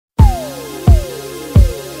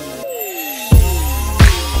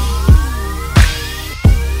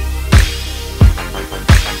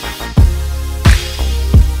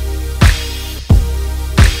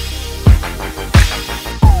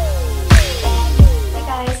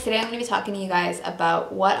Today I'm going to be talking to you guys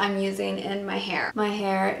about what I'm using in my hair. My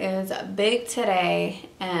hair is big today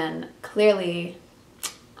and clearly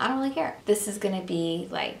I don't really care. This is going to be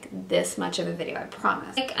like this much of a video, I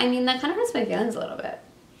promise. Like, I mean, that kind of hurts my feelings a little bit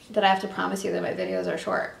that I have to promise you that my videos are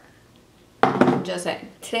short. Just saying.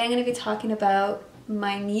 Today I'm going to be talking about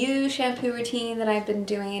my new shampoo routine that I've been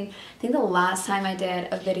doing. I think the last time I did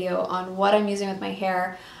a video on what I'm using with my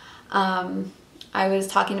hair, I was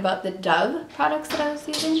talking about the Dove products that I was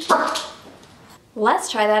using.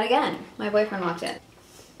 Let's try that again. My boyfriend walked in.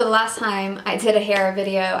 So the last time I did a hair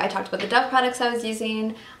video, I talked about the Dove products I was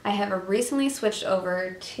using. I have recently switched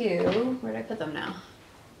over to, where did I put them now?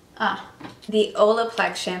 The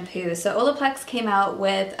Olaplex shampoo. So Olaplex came out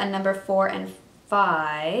with a number 4 and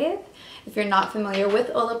 5. If you're not familiar with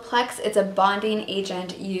Olaplex, it's a bonding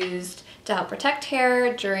agent used to help protect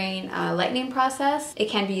hair during a lightening process. It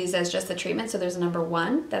can be used as just the treatment, so there's a number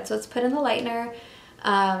 1. That's what's put in the lightener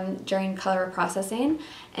during color processing.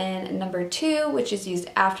 And number 2, which is used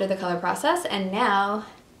after the color process. And now,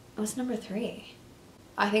 what's number 3?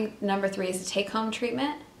 I think number 3 is a take-home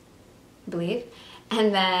treatment, I believe.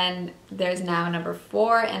 And then there's now number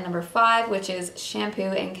 4 and number 5, which is shampoo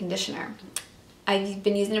and conditioner. I've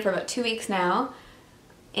been using it for about 2 weeks now,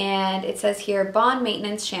 and it says here, bond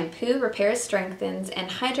maintenance shampoo repairs, strengthens, and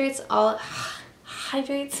hydrates all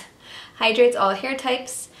hair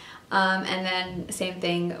types. And then same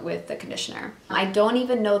thing with the conditioner. I don't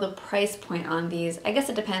even know the price point on these. I guess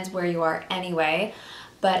it depends where you are anyway,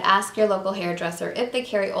 but ask your local hairdresser if they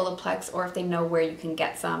carry Olaplex or if they know where you can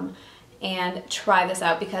get some, and try this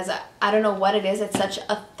out because I don't know what it is. It's such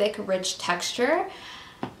a thick, rich texture.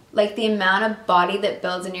 Like the amount of body that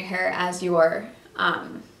builds in your hair as you're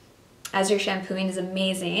shampooing is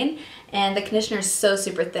amazing, and the conditioner is so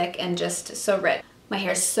super thick and just so rich. My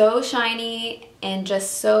hair is so shiny and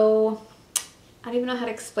just so, I don't even know how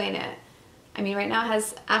to explain it. I mean, right now it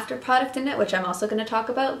has after product in it, which I'm also going to talk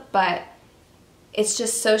about, but it's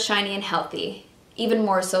just so shiny and healthy, even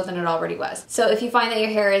more so than it already was. So if you find that your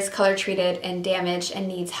hair is color treated and damaged and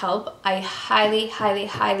needs help, I highly, highly,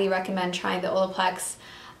 highly recommend trying the Olaplex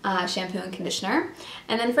shampoo and conditioner.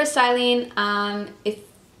 And then for styling, if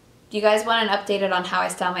you guys want an updated on how I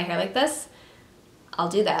style my hair like this, I'll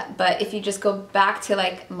do that. But if you just go back to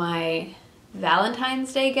like my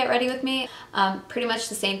Valentine's Day get ready with me, pretty much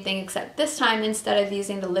the same thing, except this time instead of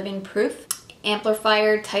using the living proof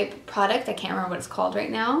amplifier type product, I can't remember what it's called right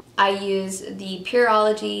now, I use the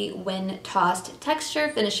Pureology Wind Tossed Texture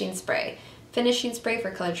Finishing Spray. Finishing spray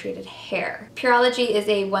for color treated hair. Pureology is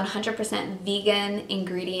a 100% vegan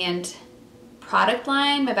ingredient product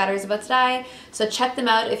line. My battery's about to die, so check them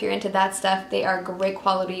out if you're into that stuff. They are great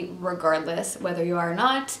quality regardless whether you are or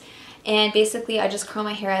not. And basically I just curl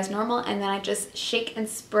my hair as normal and then I just shake and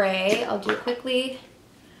spray. I'll do it quickly.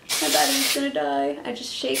 My battery's gonna die. I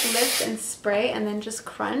just shake, lift, and spray and then just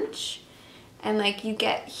crunch. And like you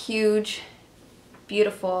get huge,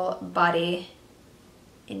 beautiful body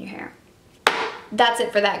in your hair. That's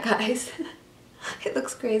it for that, guys. It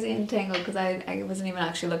looks crazy and tangled because I wasn't even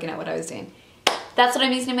actually looking at what I was doing. That's what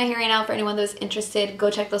I'm using in my hair right now. For anyone that's interested,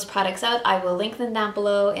 go check those products out. I will link them down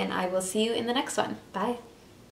below, and I will see you in the next one. Bye.